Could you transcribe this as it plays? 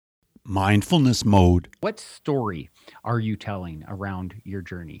Mindfulness Mode. What story are you telling around your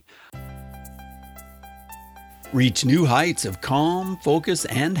journey? Reach new heights of calm, focus,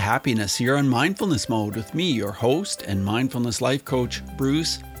 and happiness here on Mindfulness Mode with me, your host and mindfulness life coach,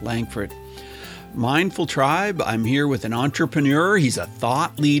 Bruce Langford. Mindful Tribe, I'm here with an entrepreneur. He's a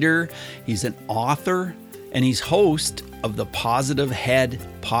thought leader, he's an author, and he's host of the Positive Head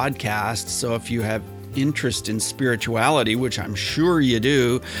podcast. So if you have interest in spirituality, which I'm sure you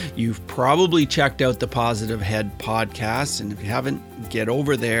do, you've probably checked out the Positive Head podcast. And if you haven't, get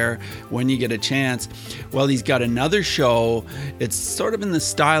over there when you get a chance. Well, he's got another show. It's sort of in the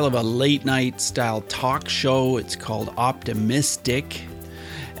style of a late night style talk show. It's called Optimistic.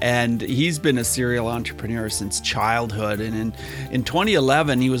 And he's been a serial entrepreneur since childhood. And in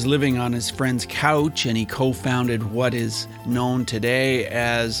 2011, he was living on his friend's couch and he co-founded what is known today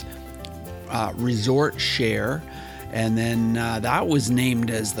as Resort Share. And then that was named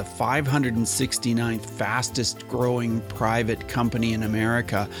as the 569th fastest growing private company in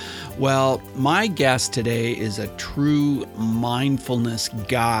America. Well, my guest today is a true mindfulness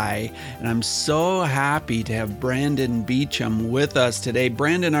guy, and I'm so happy to have Brandon Beacham with us today.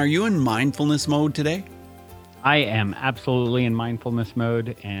 Brandon, are you in mindfulness mode today? I am absolutely in mindfulness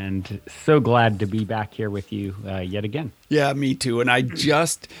mode and so glad to be back here with you yet again. Yeah, me too. And I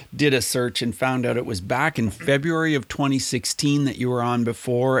just did a search and found out it was back in February of 2016 that you were on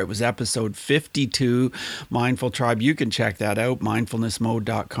before. It was episode 52, Mindful Tribe. You can check that out,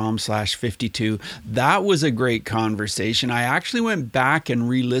 mindfulnessmode.com/52. That was a great conversation. I actually went back and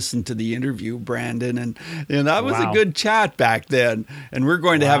re-listened to the interview, Brandon, and that was a good chat back then. And we're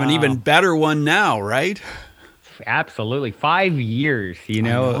going to have an even better one now, right? Absolutely. 5 years,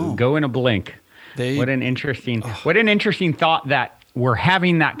 go in a blink. What an interesting thought that we're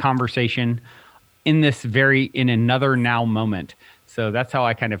having that conversation in another now moment. So that's how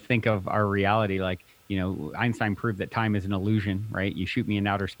I kind of think of our reality. Like, Einstein proved that time is an illusion, right? You shoot me in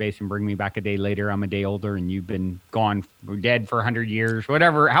outer space and bring me back a day later. I'm a day older and you've been dead for 100 years,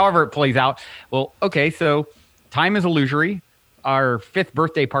 however it plays out. Well, okay. So time is illusory. Our 5th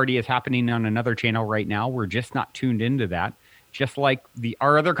birthday party is happening on another channel right now. We're just not tuned into that. Just like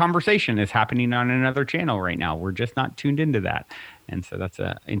our other conversation is happening on another channel right now. We're just not tuned into that. And so that's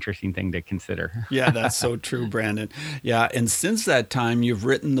an interesting thing to consider. Yeah, that's so true, Brandon. Yeah, and since that time, you've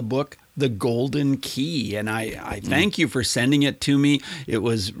written the book, The Golden Key. And I thank you for sending it to me. It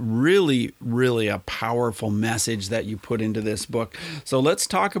was really, really a powerful message that you put into this book. So let's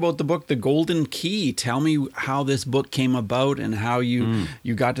talk about the book, The Golden Key. Tell me how this book came about and how you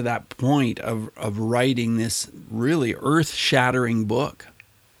got to that point of writing this really earth-shattering book.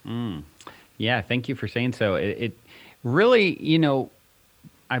 Yeah, thank you for saying so. It really,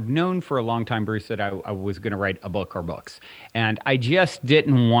 I've known for a long time, Bruce, that I was going to write a book or books. And I just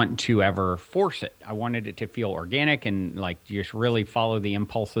didn't want to ever force it. I wanted it to feel organic and just really follow the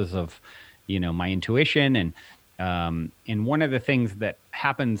impulses of, my intuition. And one of the things that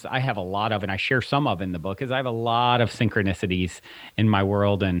happens, I have a lot of, and I share some of in the book, is I have a lot of synchronicities in my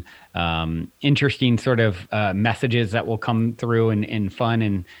world and interesting sort of messages that will come through in fun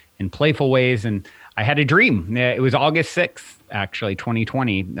and in playful ways. And I had a dream. It was August 6th, actually,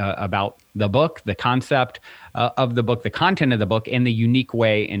 2020, about the book, the concept of the book, the content of the book, and the unique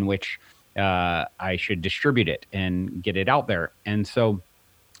way in which I should distribute it and get it out there. And so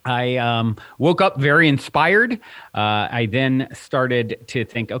I woke up very inspired. I then started to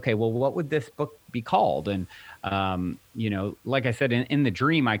think, okay, well, what would this book be called? And like I said, in the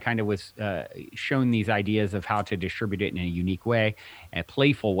dream, I kind of was shown these ideas of how to distribute it in a unique way, a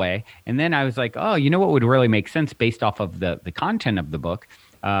playful way. And then I was like, oh, what would really make sense based off of the content of the book?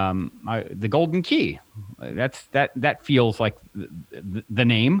 The Golden Key. That feels like the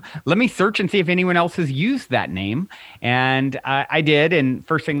name. Let me search and see if anyone else has used that name. And I did. And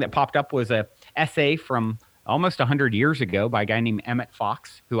first thing that popped up was a essay from almost 100 years ago by a guy named Emmett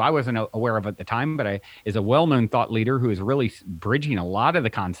Fox, who I wasn't aware of at the time, but is a well-known thought leader who is really bridging a lot of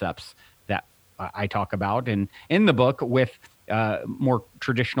the concepts that I talk about and in the book with more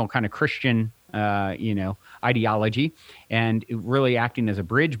traditional kind of Christian, ideology, and really acting as a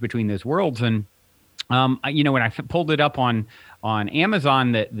bridge between those worlds. And when I pulled it up on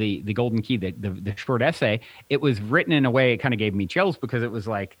Amazon, the Golden Key, the short essay, it was written in a way it kind of gave me chills because it was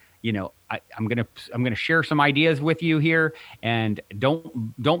like, I'm gonna share some ideas with you here, and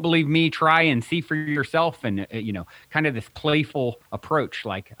don't believe me, try and see for yourself, and kind of this playful approach,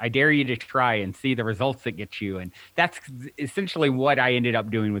 like I dare you to try and see the results that get you. And that's essentially what I ended up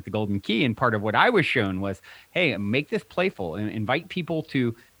doing with the Golden Key. And part of what I was shown was, hey, make this playful and invite people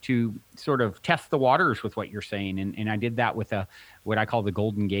to to sort of test the waters with what you're saying. And I did that with what I call the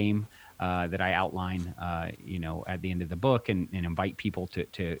golden game that I outline, at the end of the book and invite people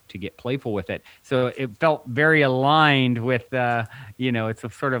to get playful with it. So it felt very aligned with, it's a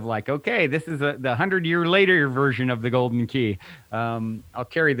sort of like, okay, this is the 100-year later version of the golden key. I'll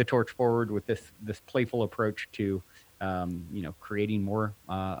carry the torch forward with this playful approach to, creating more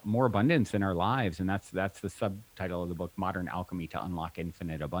abundance in our lives. And that's the subtitle of the book, Modern Alchemy to Unlock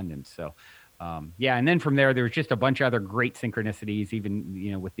Infinite Abundance. So, and then from there was just a bunch of other great synchronicities,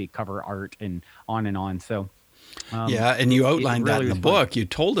 even, with the cover art and on. So, and you outlined that in the book. You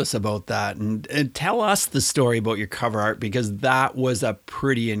told us about that, and tell us the story about your cover art, because that was a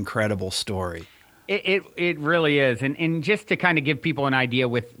pretty incredible story. It really is. And just to kind of give people an idea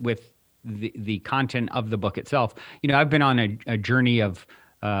with the content of the book itself, I've been on a journey of,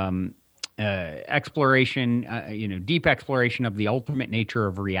 exploration, deep exploration of the ultimate nature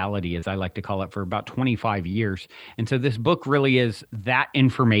of reality, as I like to call it, for about 25 years. And so this book really is that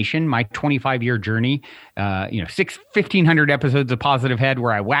information, my 25-year journey, 1,500 episodes of Positive Head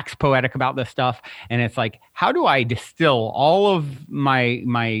where I wax poetic about this stuff. And it's like, how do I distill all of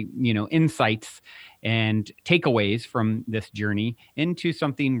my insights and takeaways from this journey into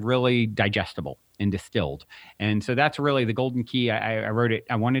something really digestible and distilled? And so that's really the golden key. I wrote it.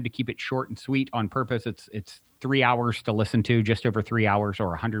 I wanted to keep it short and sweet on purpose. It's 3 hours to listen to, just over 3 hours, or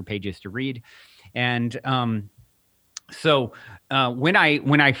 100 pages to read. And so when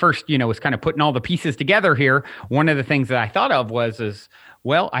I first, was kind of putting all the pieces together here, one of the things that I thought of was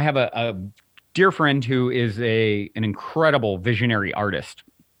I have a dear friend who is an incredible visionary artist.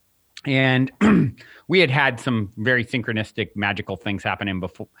 And we had some very synchronistic, magical things happening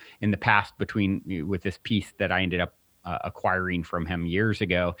in the past with this piece that I ended up acquiring from him years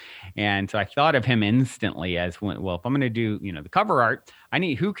ago. And so I thought of him instantly as, if I'm going to do, the cover art, I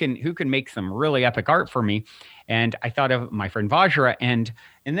need who can make some really epic art for me. And I thought of my friend Vajra, and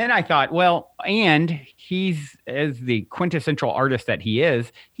then I thought, and he's, as the quintessential artist that he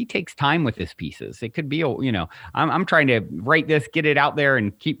is, he takes time with his pieces. It could be, I'm trying to write this, get it out there,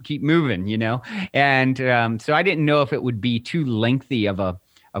 and keep moving, And so I didn't know if it would be too lengthy of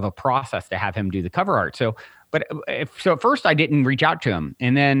a process to have him do the cover art. So at first I didn't reach out to him.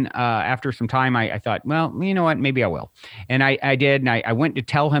 And then after some time, I thought, you know what, maybe I will. And I did. And I went to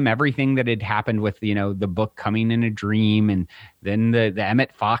tell him everything that had happened with, the book coming in a dream, and then the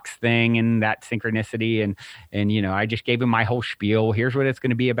Emmett Fox thing and that synchronicity. And I just gave him my whole spiel. Here's what it's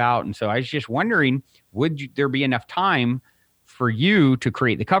going to be about. And so I was just wondering, would there be enough time for you to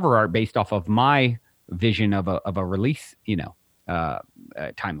create the cover art based off of my vision of a release,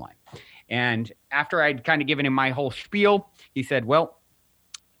 timeline? And after I'd kind of given him my whole spiel, he said,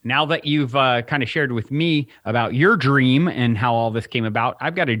 now that you've kind of shared with me about your dream and how all this came about,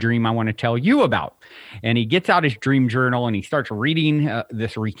 I've got a dream I want to tell you about. And he gets out his dream journal and he starts reading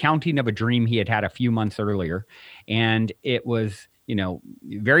this recounting of a dream he had had a few months earlier. And it was,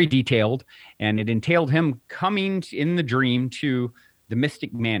 very detailed. And it entailed him coming in the dream to the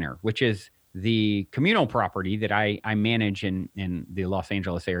Mystic Manor, which is the communal property that I manage in the Los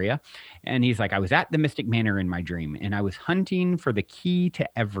Angeles area. And he's like, I was at the Mystic Manor in my dream, and I was hunting for the key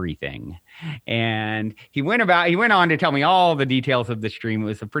to everything. And he went on to tell me all the details of this dream. It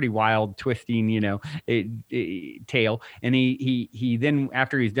was a pretty wild, twisting, tale. And he then,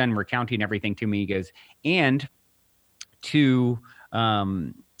 after he's done recounting everything to me, he goes, and to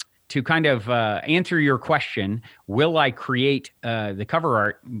kind of answer your question, will I create the cover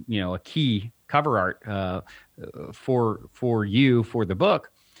art, a key cover art for you for the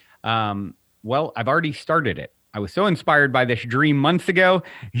book? I've already started it. I was so inspired by this dream months ago.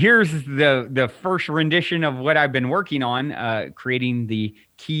 Here's the first rendition of what I've been working on, creating the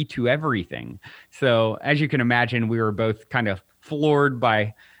key to everything. So as you can imagine, we were both kind of floored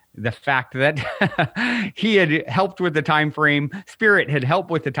by the fact that he had helped with the time frame. Spirit had helped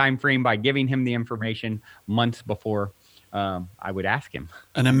with the time frame by giving him the information months before I would ask him.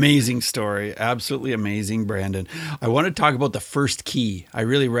 An amazing story. Absolutely amazing, Brandon. I want to talk about the first key. I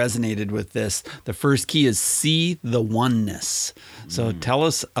really resonated with this. The first key is see the oneness. So tell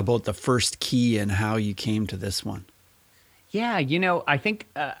us about the first key and how you came to this one. Yeah, I think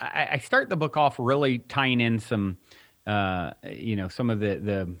I start the book off really tying in some some of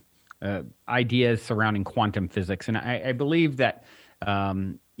the ideas surrounding quantum physics. And I believe that,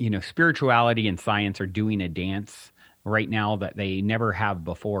 spirituality and science are doing a dance right now that they never have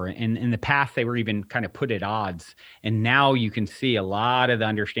before. And in the past, they were even kind of put at odds. And now you can see a lot of the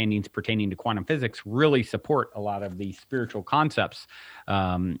understandings pertaining to quantum physics really support a lot of these spiritual concepts,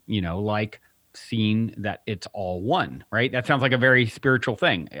 like seeing that it's all one, right? That sounds like a very spiritual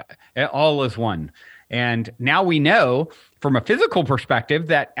thing. All is one. And now we know from a physical perspective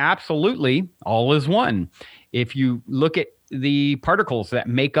that absolutely all is one. If you look at the particles that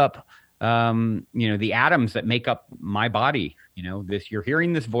make up, the atoms that make up my body, you're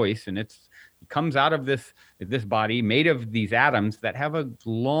hearing this voice, and it comes out of this body made of these atoms that have a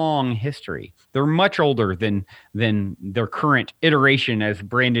long history. They're much older than their current iteration as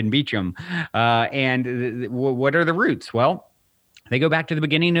Brandon Beecham. What are the roots? Well, they go back to the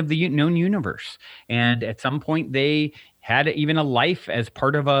beginning of the known universe. And at some point, they had even a life as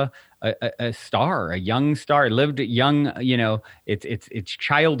part of a star, a young star, lived young, it's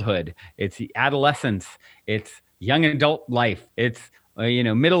childhood, it's adolescence, it's young adult life, it's,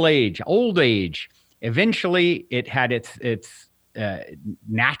 middle age, old age. Eventually, it had its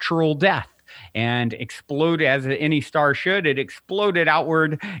natural death and exploded, as any star should. It exploded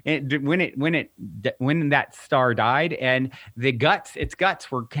outward when that star died, and its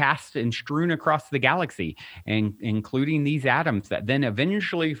guts were cast and strewn across the galaxy, and including these atoms that then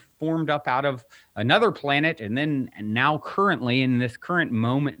eventually formed up out of another planet, and now currently in this current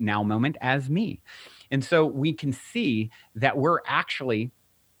moment as me. And so we can see that we're actually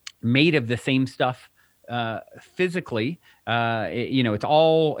made of the same stuff physically. You're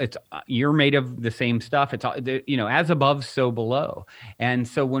made of the same stuff. It's all, as above, so below. And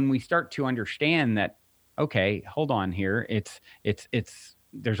so when we start to understand that, okay, hold on here,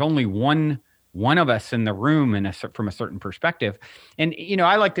 there's only one of us in the room from a certain perspective. And,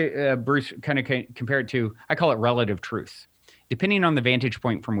 I like to, Bruce, kind of compare it to, I call it relative truths. Depending on the vantage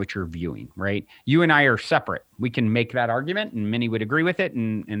point from which you're viewing, right? You and I are separate. We can make that argument, and many would agree with it,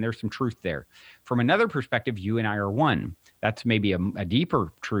 and there's some truth there. From another perspective, you and I are one. That's maybe a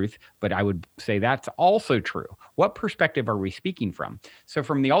deeper truth, but I would say that's also true. What perspective are we speaking from? So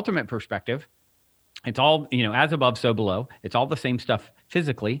from the ultimate perspective, it's all, as above, so below. It's all the same stuff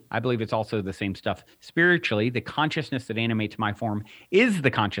physically. I believe it's also the same stuff spiritually. The consciousness that animates my form is the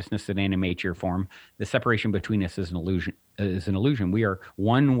consciousness that animates your form. The separation between us is an illusion. We are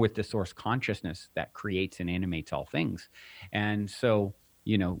one with the source consciousness that creates and animates all things. And so,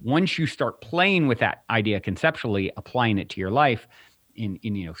 once you start playing with that idea conceptually, applying it to your life,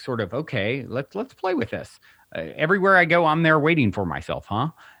 sort of, okay, let's play with this. Everywhere I go, I'm there waiting for myself, huh?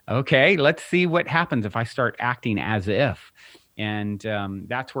 Okay, let's see what happens if I start acting as if. And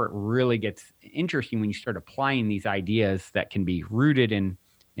that's where it really gets interesting, when you start applying these ideas that can be rooted in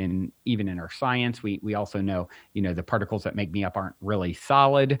even in our science. We also know, the particles that make me up aren't really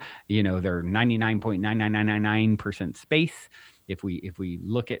solid. They're 99.99999% space. If we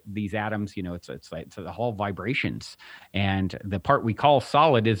look at these atoms, it's the whole vibrations, and the part we call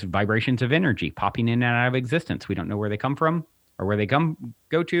solid is vibrations of energy popping in and out of existence. We don't know where they come from or where they go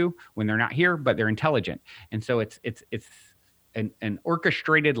to when they're not here, but they're intelligent. And so it's an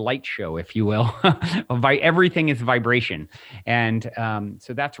orchestrated light show, if you will. Everything is vibration. And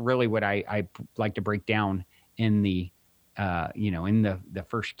so that's really what I like to break down in the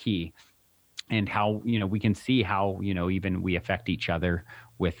first key, and how, we can see how, even we affect each other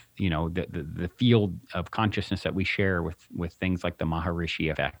with, the field of consciousness that we share with things like the Maharishi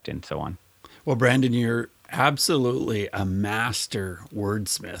effect and so on. Well, Brandon, you're absolutely a master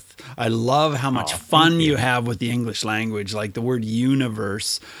wordsmith. I love how much fun you have with the English language, like the word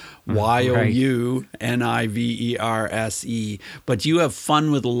universe, YOUNIVERSE. But you have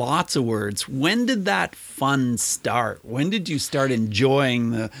fun with lots of words. When did that fun start? When did you start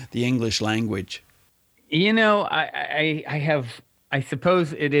enjoying the English language? I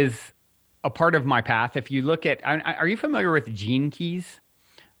suppose it is a part of my path. If you look at, are you familiar with Gene Keys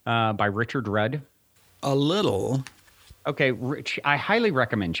by Richard Rudd? A little. Okay, I highly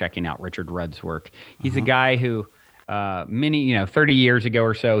recommend checking out Richard Rudd's work. He's a guy who 30 years ago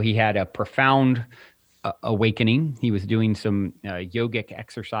or so, he had a profound awakening. He was doing some yogic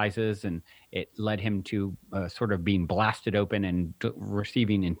exercises, and it led him to sort of being blasted open and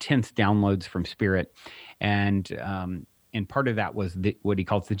receiving intense downloads from spirit. And part of that was what he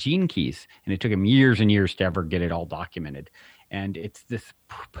calls the Gene Keys. And it took him years and years to ever get it all documented. And it's this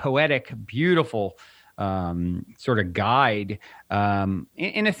poetic, beautiful sort of guide,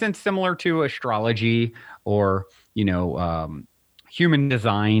 in a sense similar to astrology or, human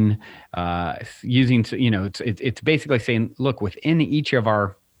design, using, it's basically saying, look, within each of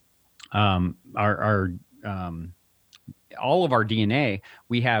our all of our DNA,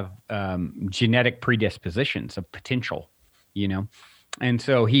 we have genetic predispositions of potential, And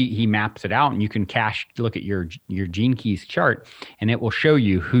so he maps it out, and you can look at your Gene Keys chart, and it will show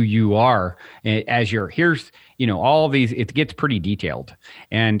you who you are as here's, all these. It gets pretty detailed,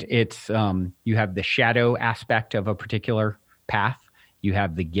 and it's you have the shadow aspect of a particular path, you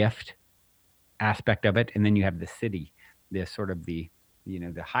have the gift aspect of it, and then you have the city, the sort of the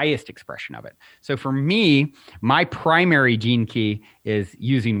highest expression of it. So for me, my primary gene key is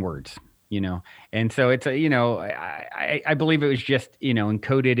using words. And so it's I believe it was just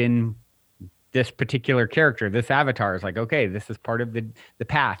encoded in this particular character. This avatar is like, okay, this is part of the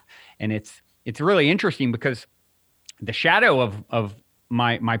path, and it's really interesting because the shadow of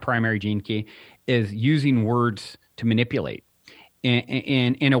my primary gene key is using words to manipulate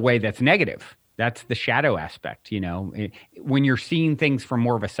in a way that's negative. That's the shadow aspect. When you're seeing things from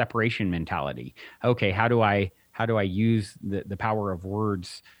more of a separation mentality. Okay, how do I use the power of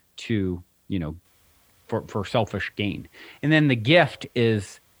words to, for selfish gain? And then the gift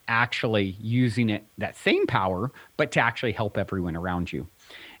is actually using that same power, but to actually help everyone around you.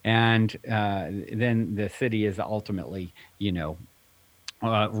 And then the city is ultimately,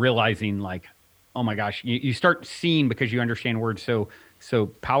 realizing like, oh my gosh, you start seeing, because you understand words so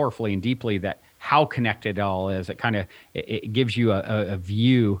powerfully and deeply, that how connected it all is. It gives you a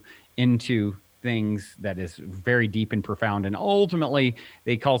view into things that is very deep and profound. And ultimately,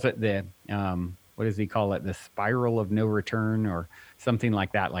 they calls it the what does he call it? The spiral of no return, or something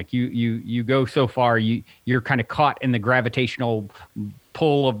like that. Like you go so far, you're kind of caught in the gravitational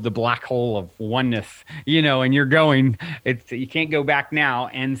pull of the black hole of oneness, and you're going. You can't go back now.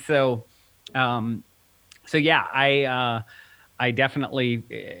 And so yeah, I definitely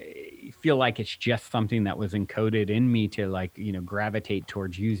feel like it's just something that was encoded in me to gravitate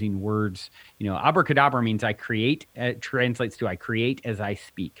towards using words. Abracadabra means I create. It translates to I create as I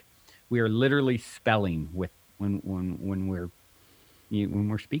speak. We are literally spelling when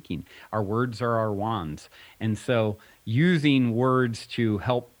we're speaking. Our words are our wands, and so using words to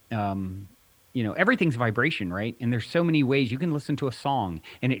help. Everything's vibration, right? And there's so many ways you can listen to a song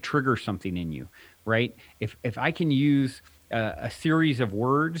and it triggers something in you, right? If I can use a series of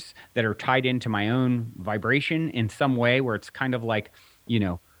words that are tied into my own vibration in some way, where it's kind of like,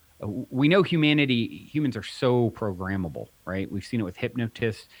 we know humans are so programmable, right? We've seen it with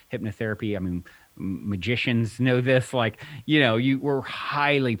hypnotists, hypnotherapy. I mean, magicians know this, we're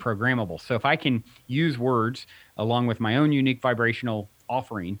highly programmable. So if I can use words along with my own unique vibrational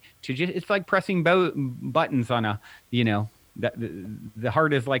offering it's like pressing buttons on the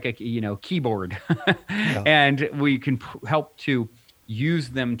heart is like a keyboard. Yeah. And we can help to use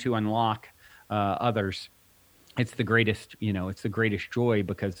them to unlock others. It's the greatest joy,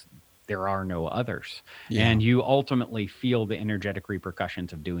 because there are no others. Yeah. And you ultimately feel the energetic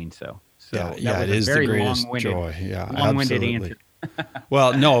repercussions of doing so. So it is the greatest joy. Yeah, long-winded answer.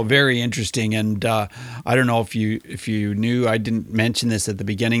 Well, no, very interesting. And I don't know if you knew, I didn't mention this at the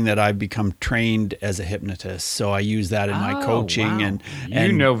beginning, that I've become trained as a hypnotist. So I use that in my coaching. Wow. and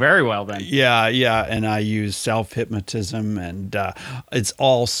you know very well then. Yeah. And I use self-hypnotism, and it's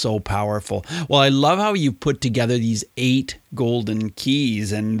all so powerful. Well, I love how you put together these 8 golden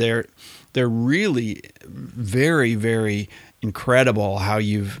keys, and they're really very, very incredible how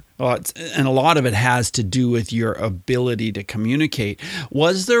and a lot of it has to do with your ability to communicate.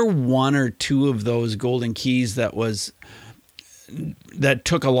 Was there one or two of those golden keys that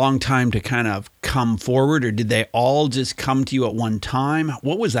took a long time to kind of come forward, or did they all just come to you at one time?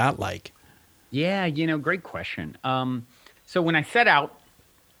 What was that like? Yeah, great question. So when I set out,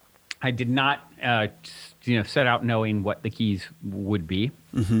 I did not, set out knowing what the keys would be.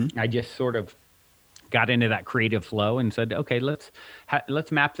 Mm-hmm. I just sort of got into that creative flow and said, okay, let's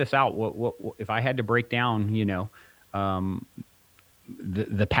map this out. What if I had to break down,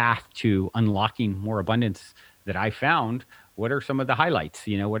 the path to unlocking more abundance that I found? What are some of the highlights?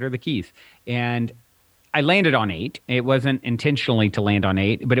 What are the keys? And I landed on 8. It wasn't intentionally to land on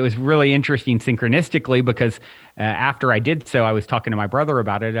 8, but it was really interesting synchronistically, because after I did so, I was talking to my brother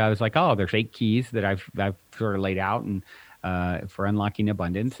about it. I was like, oh, there's 8 keys that I've sort of laid out and for unlocking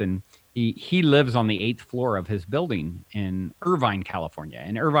abundance. And he lives on the 8th floor of his building in Irvine, California.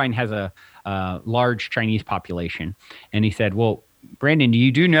 And Irvine has a large Chinese population. And he said, well, Brandon,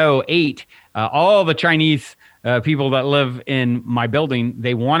 you do know 8, all the Chinese people that live in my building,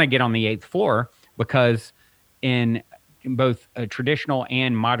 they want to get on the 8th floor, because in both traditional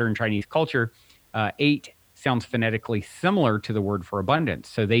and modern Chinese culture, 8 sounds phonetically similar to the word for abundance.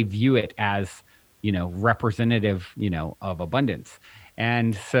 So they view it as, representative, of abundance.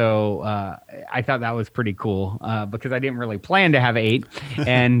 And so I thought that was pretty cool, because I didn't really plan to have 8.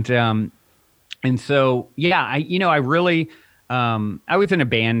 And so, yeah, I really I was in a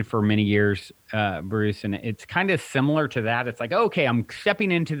band for many years, Bruce, and it's kind of similar to that. It's like, okay, I'm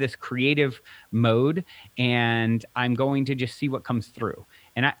stepping into this creative mode and I'm going to just see what comes through.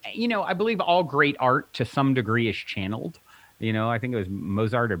 And I believe all great art to some degree is channeled. I think it was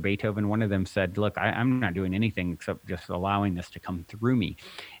Mozart or Beethoven. One of them said, look, I'm not doing anything except just allowing this to come through me.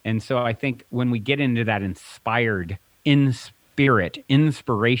 And so I think when we get into that inspired, in spirit,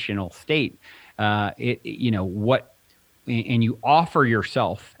 inspirational state, and you offer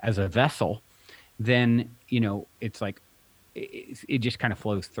yourself as a vessel, then, it's like, it just kind of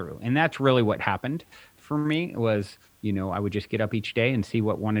flows through. And that's really what happened for me was, I would just get up each day and see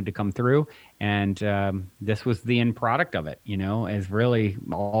what wanted to come through. And this was the end product of it, is really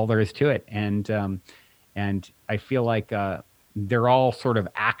all there is to it. And I feel like they're all sort of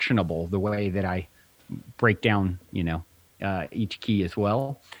actionable the way that I break down, each key as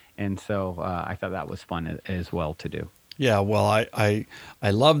well. And so I thought that was fun as well to do. Yeah, well, I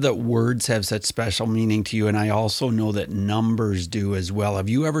love that words have such special meaning to you. And I also know that numbers do as well. Have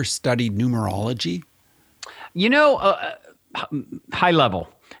you ever studied numerology? High level,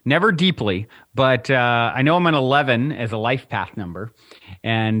 never deeply, but I know I'm an 11 as a life path number.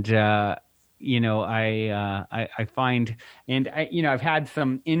 And, I find, and I've had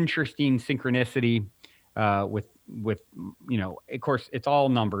some interesting synchronicity with, of course, it's all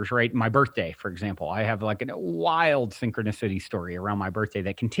numbers, right? My birthday, for example, I have like a wild synchronicity story around my birthday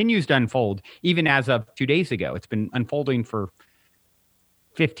that continues to unfold even as of 2 days ago. It's been unfolding for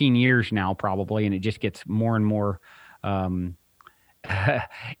 15 years now, probably, and it just gets more and more.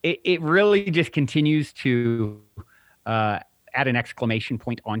 It really just continues to add an exclamation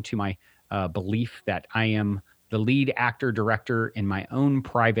point onto my belief that I am the lead actor director in my own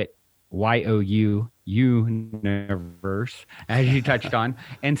private YOU universe, as you touched on,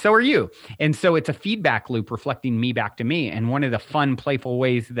 and so are you. And so it's a feedback loop reflecting me back to me. And one of the fun, playful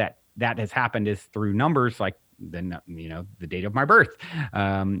ways that has happened is through numbers, like the date of my birth,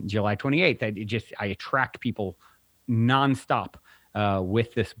 July 28th. I attract people nonstop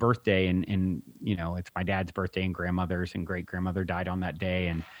with this birthday, and it's my dad's birthday, and grandmother's and great grandmother died on that day,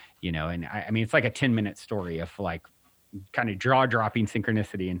 and I mean it's like a 10-minute story of like kind of jaw-dropping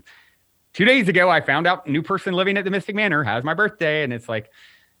synchronicity. And 2 days ago, I found out a new person living at the Mystic Manor has my birthday, and it's like,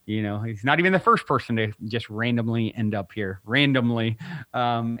 he's not even the first person to just randomly end up here,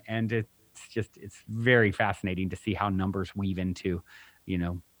 and it's very fascinating to see how numbers weave into,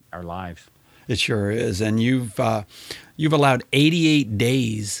 our lives. It sure is. And you've allowed 88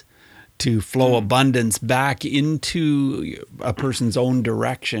 days to flow abundance back into a person's own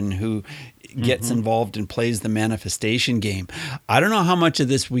direction who gets involved and plays the manifestation game. I don't know how much of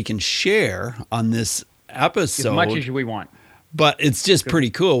this we can share on this episode. As much as we want. But it's just pretty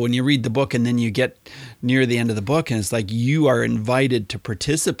cool when you read the book and then you get near the end of the book and it's like you are invited to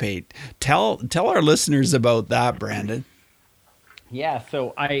participate. Tell our listeners about that, Brandon. Yeah,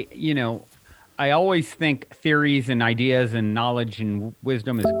 so I always think theories and ideas and knowledge and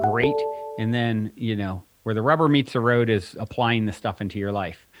wisdom is great. And then, where the rubber meets the road is applying the stuff into your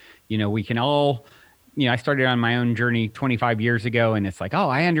life. We can all, I started on my own journey 25 years ago, and it's like, oh,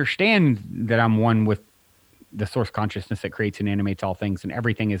 I understand that I'm one with the source consciousness that creates and animates all things, and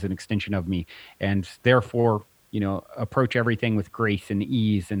everything is an extension of me. And therefore, approach everything with grace and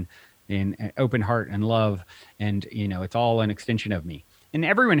ease and open heart and love. And, it's all an extension of me. And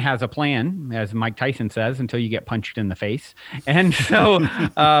everyone has a plan, as Mike Tyson says, until you get punched in the face. And so,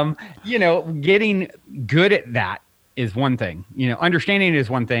 getting good at that is one thing. Understanding it is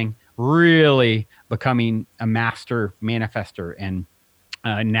one thing. Really becoming a master manifester and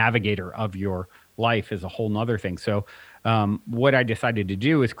navigator of your life is a whole nother thing. So what I decided to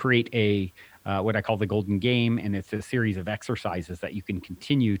do is create a what I call the Golden Game, and it's a series of exercises that you can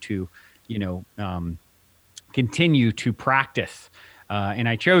continue to practice. And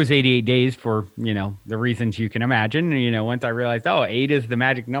I chose 88 days for, the reasons you can imagine. Once I realized, 8 is the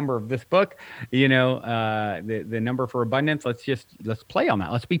magic number of this book, the number for abundance, let's play on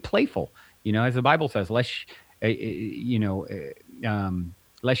that. Let's be playful. As the Bible says, lest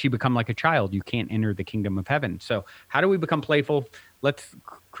you become like a child, you can't enter the kingdom of heaven. So how do we become playful? Let's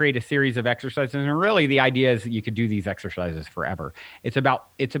create a series of exercises. And really the idea is that you could do these exercises forever. It's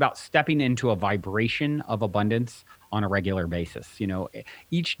about stepping into a vibration of abundance on a regular basis.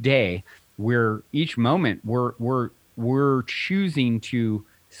 Each day, each moment, we're choosing to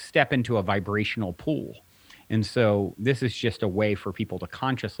step into a vibrational pool. And so this is just a way for people to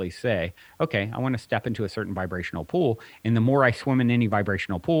consciously say, okay, I want to step into a certain vibrational pool. And the more I swim in any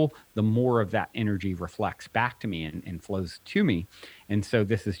vibrational pool, the more of that energy reflects back to me and flows to me. And so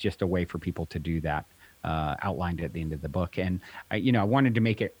this is just a way for people to do that outlined at the end of the book. And I wanted to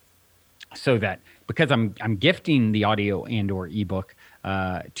make it so that because I'm gifting the audio and or ebook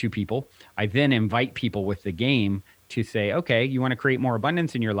to people, I then invite people with the game to say, okay, you want to create more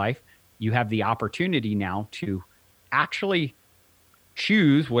abundance in your life. You have the opportunity now to actually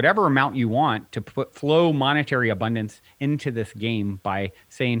choose whatever amount you want to put flow monetary abundance into this game by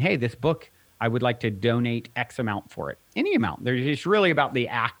saying, hey, this book, I would like to donate X amount for it. Any amount. It's really about the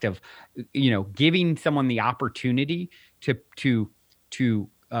act of, giving someone the opportunity to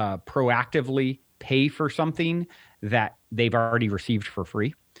proactively pay for something that they've already received for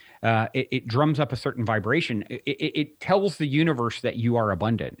free. It drums up a certain vibration. It tells the universe that you are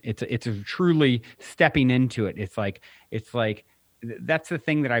abundant. It's truly stepping into it. It's like that's the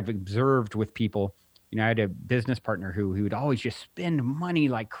thing that I've observed with people. I had a business partner who would always just spend money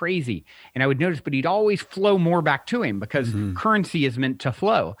like crazy, and I would notice, but he'd always flow more back to him because currency is meant to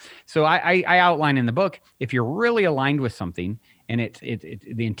flow. So I outline in the book, if you're really aligned with something and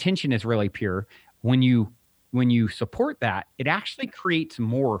the intention is really pure, when you support that, it actually creates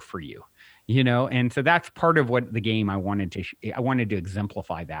more for you, and so that's part of what the game I wanted to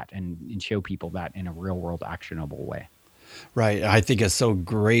exemplify that and show people that in a real world actionable way. Right. I think it's so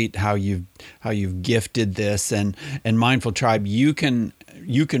great how you've gifted this, and Mindful Tribe, you can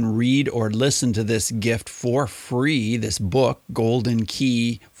read or listen to this gift for free, this book, Golden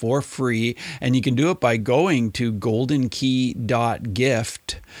Key, for free. And you can do it by going to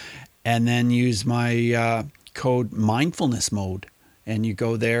goldenkey.gift and then use my code mindfulness mode. And you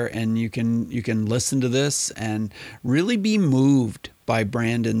go there and you can listen to this and really be moved by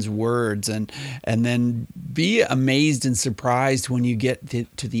Brandon's words, and then be amazed and surprised when you get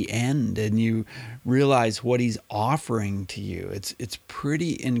to the end and you realize what he's offering to you. It's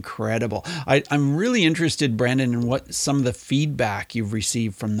pretty incredible. I'm really interested, Brandon, in what some of the feedback you've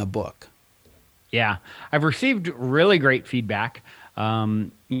received from the book. Yeah, I've received really great feedback.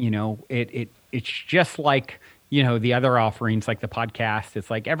 It's just like, the other offerings like the podcast. It's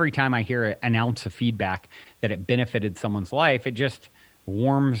like every time I hear an ounce of feedback that it benefited someone's life, it just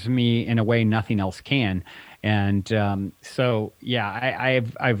warms me in a way nothing else can. And I've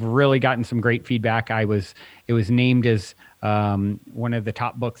really gotten some great feedback. It was named as one of the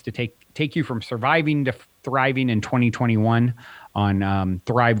top books to take you from surviving to thriving in 2021 on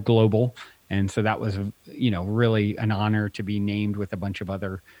Thrive Global. And so that was, really an honor to be named with a bunch of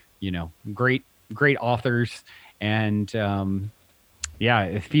other, great authors. And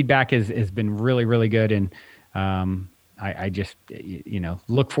feedback has been really, really good. And I just,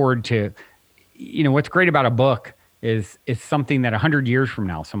 look forward to, what's great about a book is something that 100 years from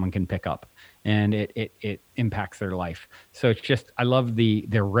now someone can pick up and it impacts their life. So it's just, I love the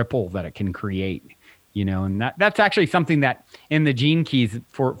ripple that it can create, and that's actually something that in the Gene Keys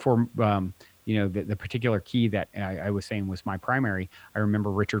for the particular key that I was saying was my primary. I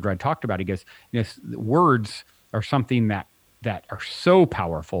remember Richard Rudd talked about, he goes, words are something that are so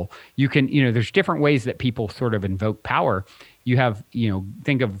powerful. You can, there's different ways that people sort of invoke power. You have,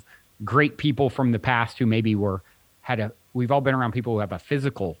 think of great people from the past who maybe we've all been around people who have a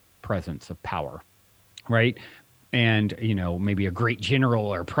physical presence of power, right? And, maybe a great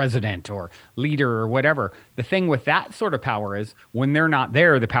general or president or leader or whatever. The thing with that sort of power is when they're not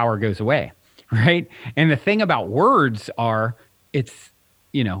there, the power goes away, right? And the thing about words I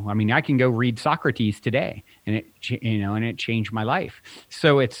can go read Socrates today and it changed my life.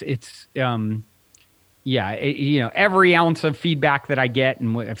 So every ounce of feedback that I get,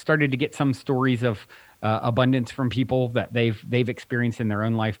 and I've started to get some stories of abundance from people that they've experienced in their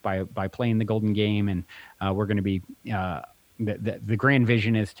own life by playing the Golden Game. And we're going to be, the grand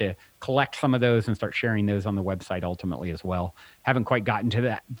vision is to collect some of those and start sharing those on the website ultimately as well. Haven't quite gotten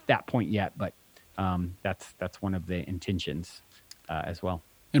to that point yet, but that's one of the intentions as well.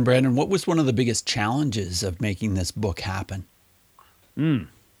 And Brandon, what was one of the biggest challenges of making this book happen?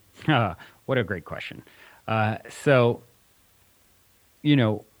 What a great question.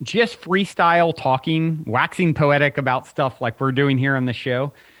 Just freestyle talking, waxing poetic about stuff like we're doing here on the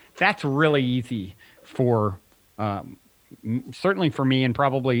show, that's really easy for, certainly for me and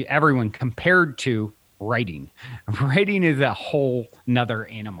probably everyone, compared to writing. Writing is a whole nother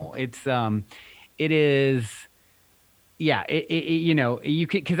animal. You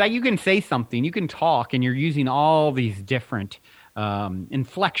can say something, you can talk, and you're using all these different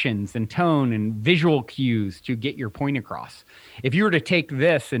inflections and tone and visual cues to get your point across. If you were to take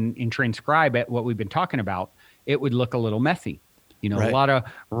this and transcribe it, what we've been talking about, it would look a little messy. Right. A lot of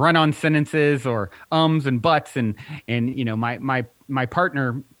run-on sentences or ums and buts, and my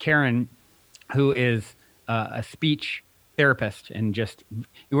partner Karen, who is a speech therapist, and just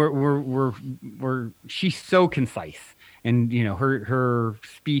she's so concise, and her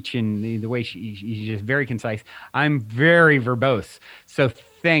speech and the way she's just very concise. I'm very verbose, so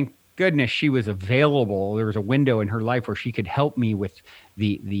thank goodness she was available. There was a window in her life where she could help me with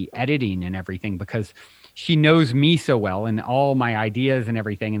the editing and everything, because she knows me so well and all my ideas and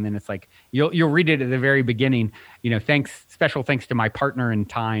everything. And then it's like, you'll read it at the very beginning, special thanks to my partner in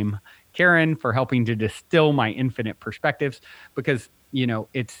time, Karen, for helping to distill my infinite perspectives, because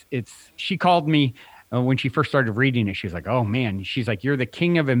she called me when she first started reading it. She was like, oh man, she's like, you're the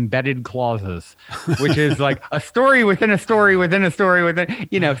king of embedded clauses, which is like a story within a story within a story within,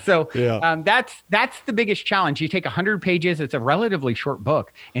 so yeah. That's the biggest challenge. You take 100 pages, it's a relatively short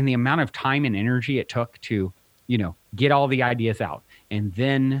book, and the amount of time and energy it took to, get all the ideas out, and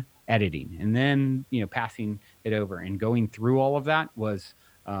then editing, and then, passing it over and going through all of that was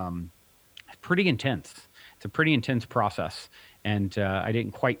pretty intense. It's a pretty intense process. And I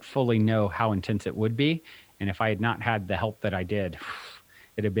didn't quite fully know how intense it would be. And if I had not had the help that I did,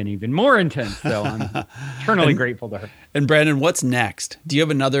 it'd have been even more intense. So I'm eternally grateful to her. And Brandon, what's next? Do you have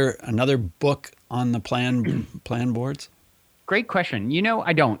another book on the plan boards? Great question.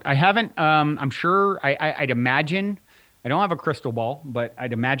 I don't. I haven't. I'm sure. I'd imagine. I don't have a crystal ball, but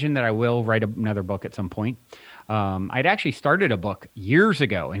I'd imagine that I will write another book at some point. I'd actually started a book years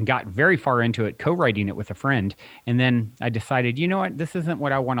ago and got very far into it, co-writing it with a friend. And then I decided, you know what, this isn't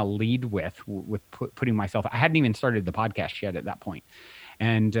what I want to lead with putting myself. I hadn't even started the podcast yet at that point.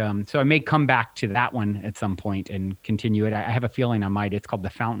 And so I may come back to that one at some point and continue it. I have a feeling I might. It's called The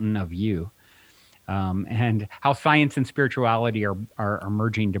Fountain of You. And how science and spirituality are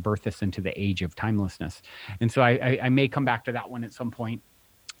merging to birth us into the age of timelessness. And so I may come back to that one at some point.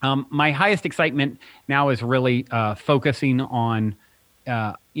 My highest excitement now is really focusing on,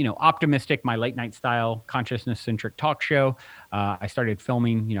 Optimistic, my late night style, consciousness-centric talk show. I started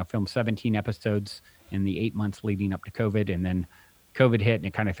filmed 17 episodes in the 8 months leading up to COVID, and then COVID hit and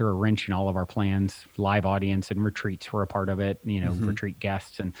it kind of threw a wrench in all of our plans. Live audience and retreats were a part of it, retreat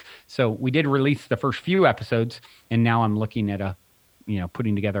guests. And so we did release the first few episodes, and now I'm looking at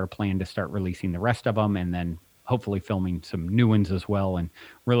putting together a plan to start releasing the rest of them, and then hopefully filming some new ones as well, and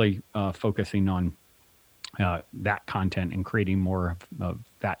really focusing on that content and creating more of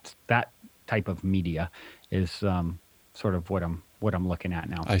that type of media is sort of what I'm looking at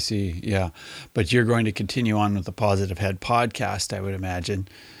now. I see. Yeah. But you're going to continue on with the Positive Head podcast, I would imagine.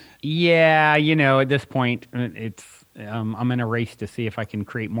 Yeah. At this point, it's I'm in a race to see if I can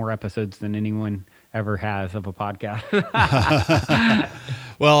create more episodes than anyone ever has of a podcast.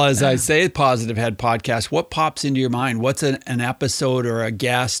 Well, as I say, Positive Head podcast, what pops into your mind? What's an episode or a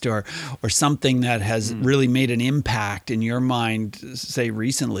guest or something that has really made an impact in your mind, say,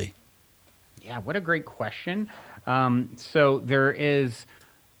 recently? Yeah, what a great question. So there is,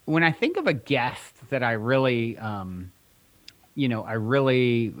 when I think of a guest that I really,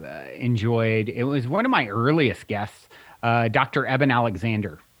 enjoyed, it was one of my earliest guests, Dr. Eben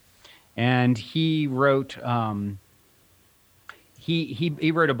Alexander. And he wrote,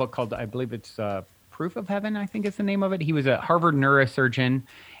 he wrote a book called, I believe it's Proof of Heaven, I think is the name of it. He was a Harvard neurosurgeon,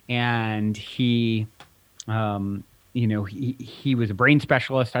 and he was a brain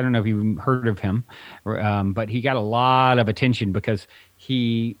specialist. I don't know if you've heard of him, but he got a lot of attention because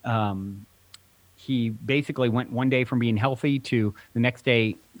he basically went one day from being healthy to the next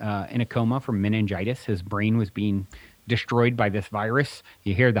day in a coma from meningitis. His brain was being destroyed by this virus.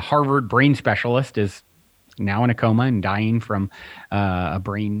 You hear the Harvard brain specialist is now in a coma and dying from a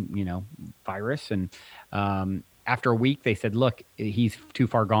brain, virus. And after a week, they said, look, he's too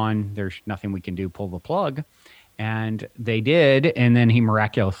far gone. There's nothing we can do. Pull the plug. And they did. And then he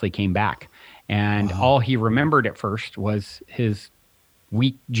miraculously came back. And all he remembered at first was his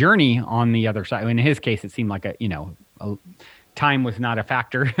week journey on the other side. In his case, it seemed like time was not a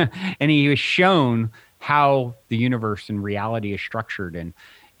factor. And he was shown how the universe and reality is structured.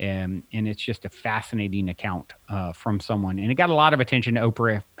 And it's just a fascinating account from someone. And it got a lot of attention.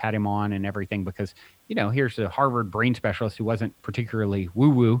 Oprah had him on and everything because, here's a Harvard brain specialist who wasn't particularly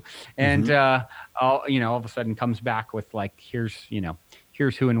woo-woo. And, all of a sudden comes back with like, here's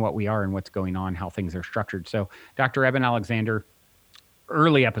who and what we are and what's going on, how things are structured. So Dr. Eben Alexander,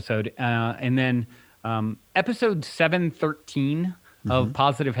 early episode. And then episode 713 of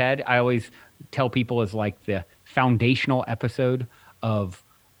Positive Head, I always tell people is like the foundational episode of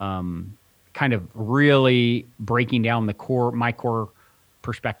kind of really breaking down my core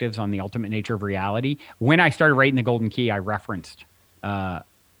perspectives on the ultimate nature of reality. When I started writing The Golden Key, I referenced that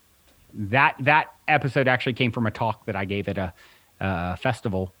episode actually came from a talk that I gave at a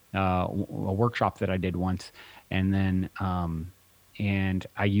festival, a workshop that I did once. And then, and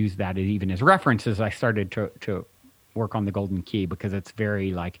I use that even as reference as I started to work on the Golden Key, because it's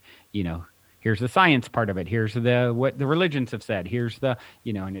very like, here's the science part of it. Here's what the religions have said. Here's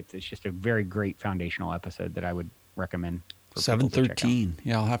and it's just a very great foundational episode that I would recommend. 713.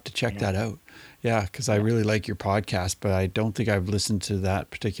 Yeah, I'll have to check that out. Yeah, because I really like your podcast, but I don't think I've listened to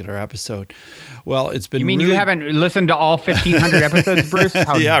that particular episode. Well, it's been. You mean you haven't listened to all 1,500 episodes, Bruce?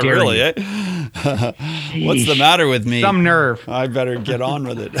 How yeah, dare really. you? What's the matter with me? Some nerve. I better get on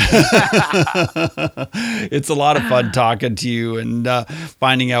with it. It's a lot of fun talking to you and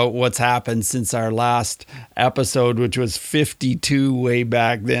finding out what's happened since our last episode, which was 52 way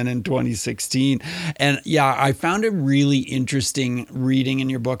back then in 2016. And yeah, I found it really interesting reading in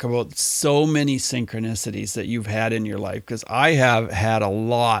your book about so many synchronicities that you've had in your life, because I have had a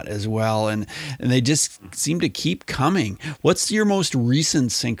lot as well, and they just seem to keep coming. What's your most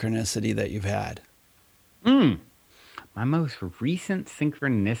recent synchronicity that you've had? My most recent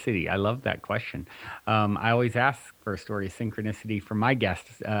synchronicity. I love that question. I always ask for a story of synchronicity from my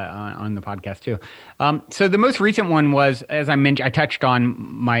guests on the podcast too. So the most recent one was, as I mentioned, I touched on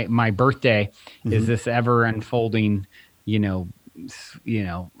my birthday. Is this ever unfolding? I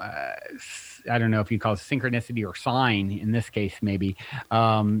don't know if you call it synchronicity or sign in this case, maybe.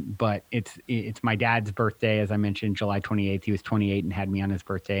 But it's my dad's birthday, as I mentioned, July 28th. He was 28 and had me on his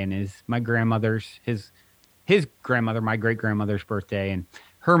birthday, and my grandmother, my great grandmother's birthday, and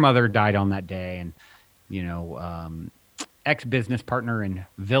her mother died on that day. And ex-business partner and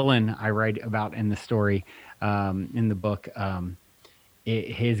villain I write about in the story, in the book,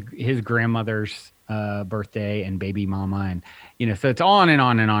 his grandmother's birthday and baby mama, and so it's on and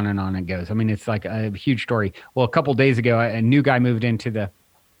on and on and on it goes. I mean, it's like a huge story. Well, a couple days ago, a new guy moved into the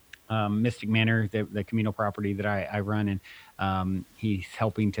Mystic Manor, the communal property that I run, and he's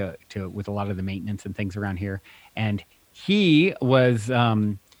helping to with a lot of the maintenance and things around here. And he was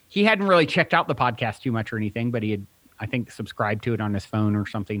he hadn't really checked out the podcast too much or anything, but he had, I think, subscribed to it on his phone or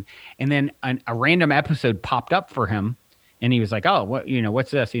something. And then a random episode popped up for him. And he was like, "Oh, what's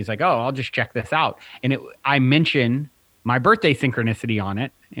this?" He's like, "Oh, I'll just check this out." And I mentioned my birthday synchronicity on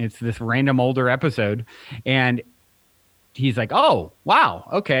it. It's this random older episode, and he's like, "Oh, wow,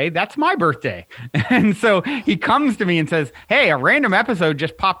 okay, that's my birthday." And so he comes to me and says, "Hey, a random episode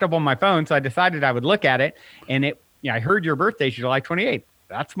just popped up on my phone, so I decided I would look at it. And I heard your birthday's July 28th.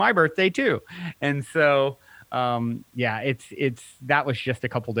 That's my birthday too." And so. It's that was just a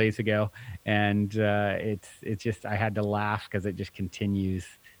couple days ago, and it's just, I had to laugh because it just continues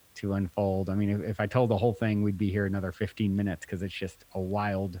to unfold. I mean, if I told the whole thing, we'd be here another 15 minutes because it's just a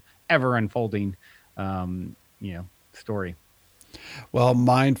wild, ever unfolding, story. Well,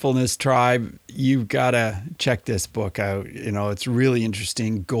 Mindfulness Tribe, you've got to check this book out. It's really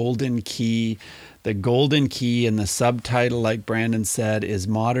interesting. Golden Key. The Golden Key, and the subtitle, like Brandon said, is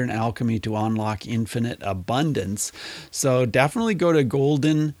Modern Alchemy to Unlock Infinite Abundance. So definitely go to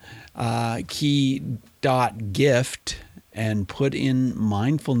goldenkey.gift and put in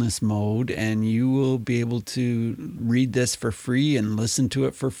mindfulness mode, and you will be able to read this for free and listen to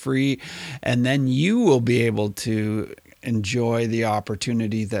it for free. And then you will be able to enjoy the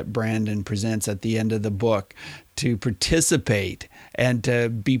opportunity that Brandon presents at the end of the book to participate and to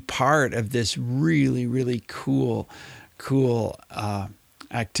be part of this really, really cool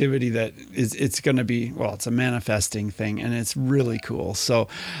activity that it's going to be, well, it's a manifesting thing, and it's really cool. So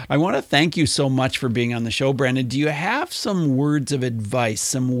I want to thank you so much for being on the show, Brandon. Do you have some words of advice,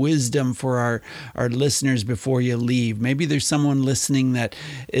 some wisdom for our listeners before you leave? Maybe there's someone listening that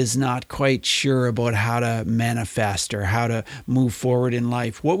is not quite sure about how to manifest or how to move forward in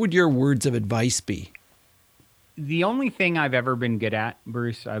life. What would your words of advice be? The only thing I've ever been good at,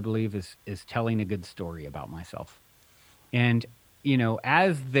 Bruce, I believe, is telling a good story about myself. And,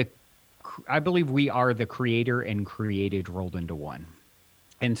 I believe we are the creator and created rolled into one.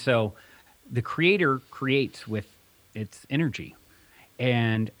 And so the creator creates with its energy.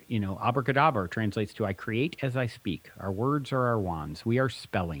 And, abracadabra translates to I create as I speak. Our words are our wands. We are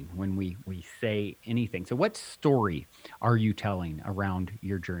spelling when we say anything. So what story are you telling around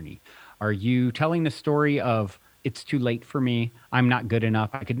your journey? Are you telling the story of, it's too late for me, I'm not good enough,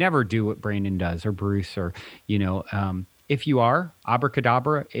 I could never do what Brandon does, or Bruce, or, if you are,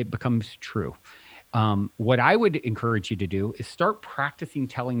 abracadabra, it becomes true. What I would encourage you to do is start practicing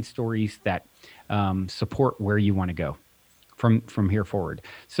telling stories that support where you want to go from here forward.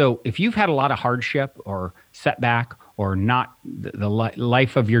 So if you've had a lot of hardship or setback, or not, the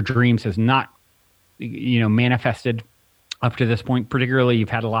life of your dreams has not, manifested up to this point, particularly you've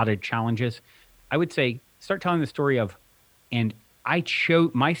had a lot of challenges, I would say start telling the story of, and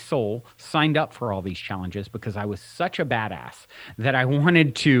my soul signed up for all these challenges because I was such a badass that I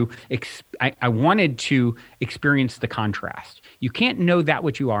wanted to experience the contrast. You can't know that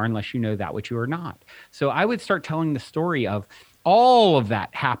which you are unless you know that which you are not. So I would start telling the story of all of that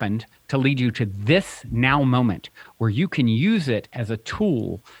happened to lead you to this now moment where you can use it as a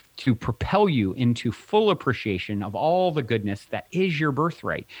tool to propel you into full appreciation of all the goodness that is your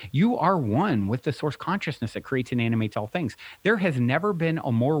birthright. You are one with the source consciousness that creates and animates all things. There has never been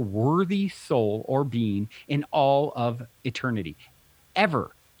a more worthy soul or being in all of eternity,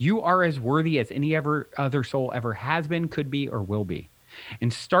 ever. You are as worthy as any other soul ever has been, could be, or will be.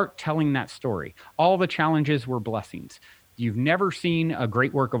 And start telling that story. All the challenges were blessings. You've never seen a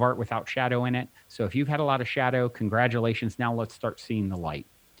great work of art without shadow in it. So if you've had a lot of shadow, congratulations. Now let's start seeing the light.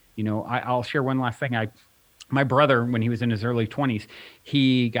 You know, I'll share one last thing. My brother, when he was in his early 20s,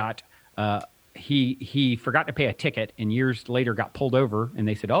 he forgot to pay a ticket, and years later got pulled over, and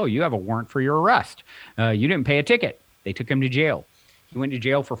they said, "Oh, you have a warrant for your arrest. You didn't pay a ticket." They took him to jail. He went to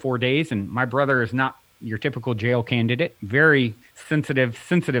jail for 4 days, and my brother is not your typical jail candidate. Very sensitive,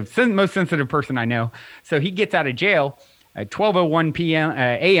 most sensitive person I know. So he gets out of jail. At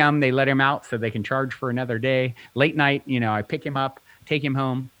 12:01 a.m., they let him out so they can charge for another day. Late night, I pick him up, take him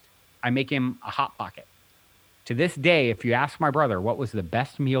home. I make him a Hot Pocket. To this day, if you ask my brother, what was the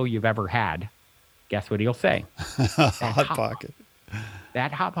best meal you've ever had, guess what he'll say? Hot Pocket.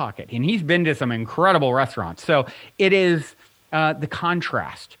 That Hot Pocket. And he's been to some incredible restaurants. So it is the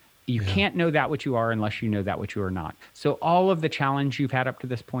contrast. You can't know that which you are unless you know that which you are not. So all of the challenge you've had up to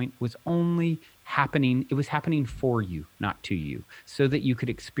this point was only happening. It was happening for you, not to you, so that you could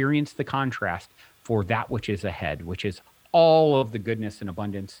experience the contrast for that which is ahead, which is all of the goodness and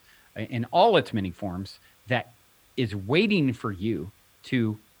abundance in all its many forms that is waiting for you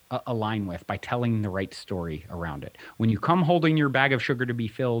to align with by telling the right story around it. When you come holding your bag of sugar to be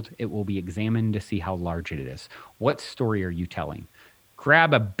filled, it will be examined to see how large it is. What story are you telling?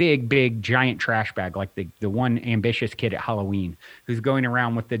 Grab a big, giant trash bag like the one ambitious kid at Halloween who's going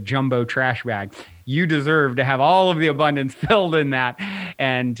around with the jumbo trash bag. You deserve to have all of the abundance filled in that,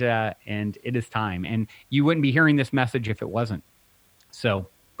 and it is time. And you wouldn't be hearing this message if it wasn't. So,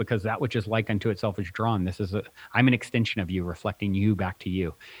 because that which is like unto itself is drawn. I'm an extension of you, reflecting you back to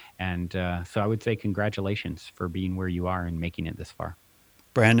you. And so I would say congratulations for being where you are and making it this far.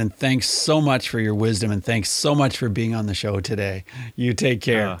 Brandon, thanks so much for your wisdom, and thanks so much for being on the show today. You take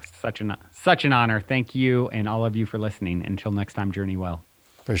care. Such an honor. Thank you and all of you for listening. Until next time, journey well.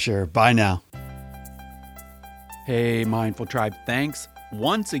 For sure. Bye now. Hey, Mindful Tribe. Thanks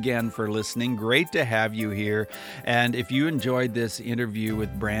once again for listening. Great to have you here. And if you enjoyed this interview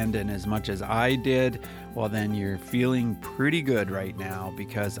with Brandon as much as I did, well, then you're feeling pretty good right now,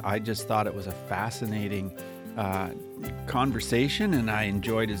 because I just thought it was a fascinating conversation, and I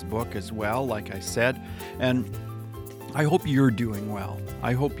enjoyed his book as well, like I said. And I hope you're doing well.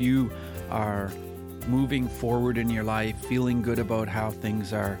 I hope you are moving forward in your life, feeling good about how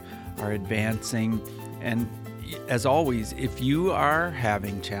things are advancing. And as always, if you are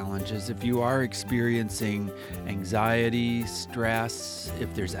having challenges, if you are experiencing anxiety, stress,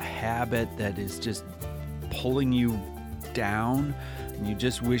 if there's a habit that is just pulling you down and you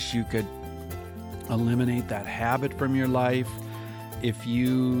just wish you could eliminate that habit from your life, if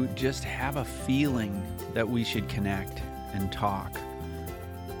you just have a feeling that we should connect and talk,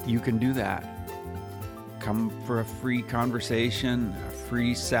 you can do that. Come for a free conversation, a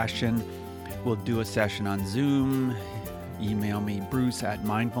free session. We'll do a session on Zoom. Email me,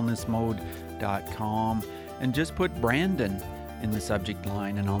 bruce@mindfulnessmode.com, and just put Brandon in the subject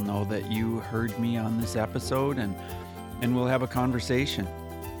line, and I'll know that you heard me on this episode, and we'll have a conversation.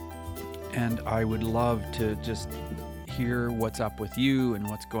 And I would love to just hear what's up with you and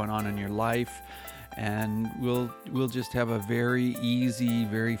what's going on in your life. And we'll just have a very easy,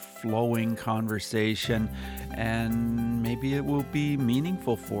 very flowing conversation. And maybe it will be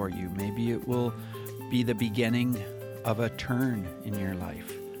meaningful for you. Maybe it will be the beginning of a turn in your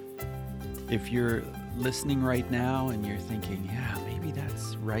life. If you're listening right now and you're thinking, yeah, maybe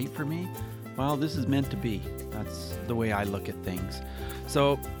that's right for me, well, this is meant to be. That's the way I look at things.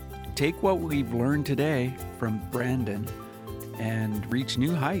 So take what we've learned today from Brandon and reach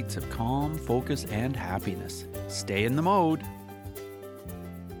new heights of calm, focus, and happiness. Stay in the mode.